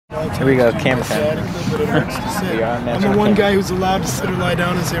Here we go, camera time. I'm the one guy who's allowed to sit or lie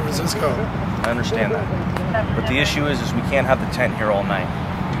down in San Francisco. I understand that. But the issue is we can't have the tent here all night.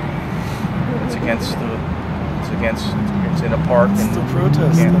 It's in a park. It's the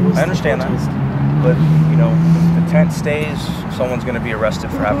protest. I understand that. But, you know, if the tent stays, someone's going to be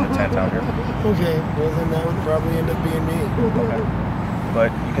arrested for having a tent out here. Okay, well then that would probably end up being me. Okay.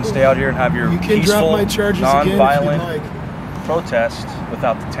 But you can stay out here and have your peaceful, non-violent protest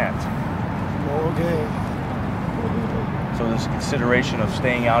without the tent. Okay. So there's consideration of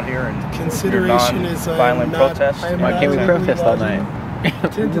staying out here and consideration is violent protest. Why can't we protest all night?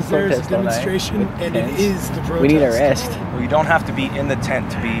 There's a demonstration, and it is the protest. We need a rest. Well, you don't have to be in the tent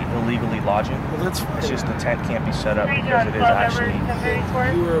to be illegally lodging. Well, that's fine. It's just the tent can't be set up because it is actually.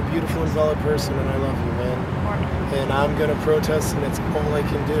 You are a beautiful and valid person, and I love you, man. And I'm gonna protest, and it's all I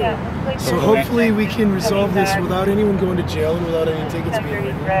can do. So hopefully we can resolve this without anyone going to jail and without any tickets being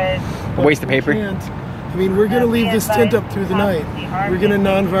written. Waste of paper. I mean, we're going to leave this tent up through the night. We're going to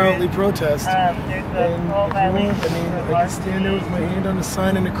non-violently protest. And if you want, I mean, I can stand there with my hand on the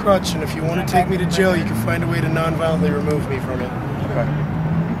sign and a crutch, and if you want to take me to jail, you can find a way to non-violently remove me from it. Okay.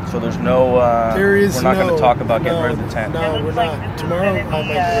 So there's no, we're not going to talk about getting rid of the tent. No, we're not. Tomorrow I might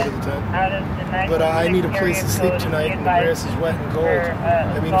get rid of the tent. But I need a place to sleep tonight, and the grass is wet and cold.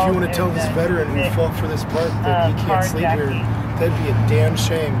 I mean, if you want to tell this veteran who fought for this park that he can't sleep here, that'd be a damn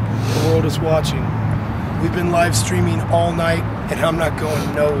shame. The world is watching. We've been live streaming all night, and I'm not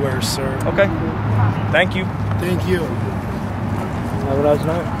going nowhere, sir. Okay. Thank you. Thank you.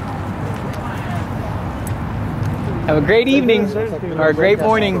 Have a great evening, or a great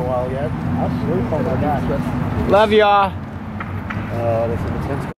morning. Love y'all.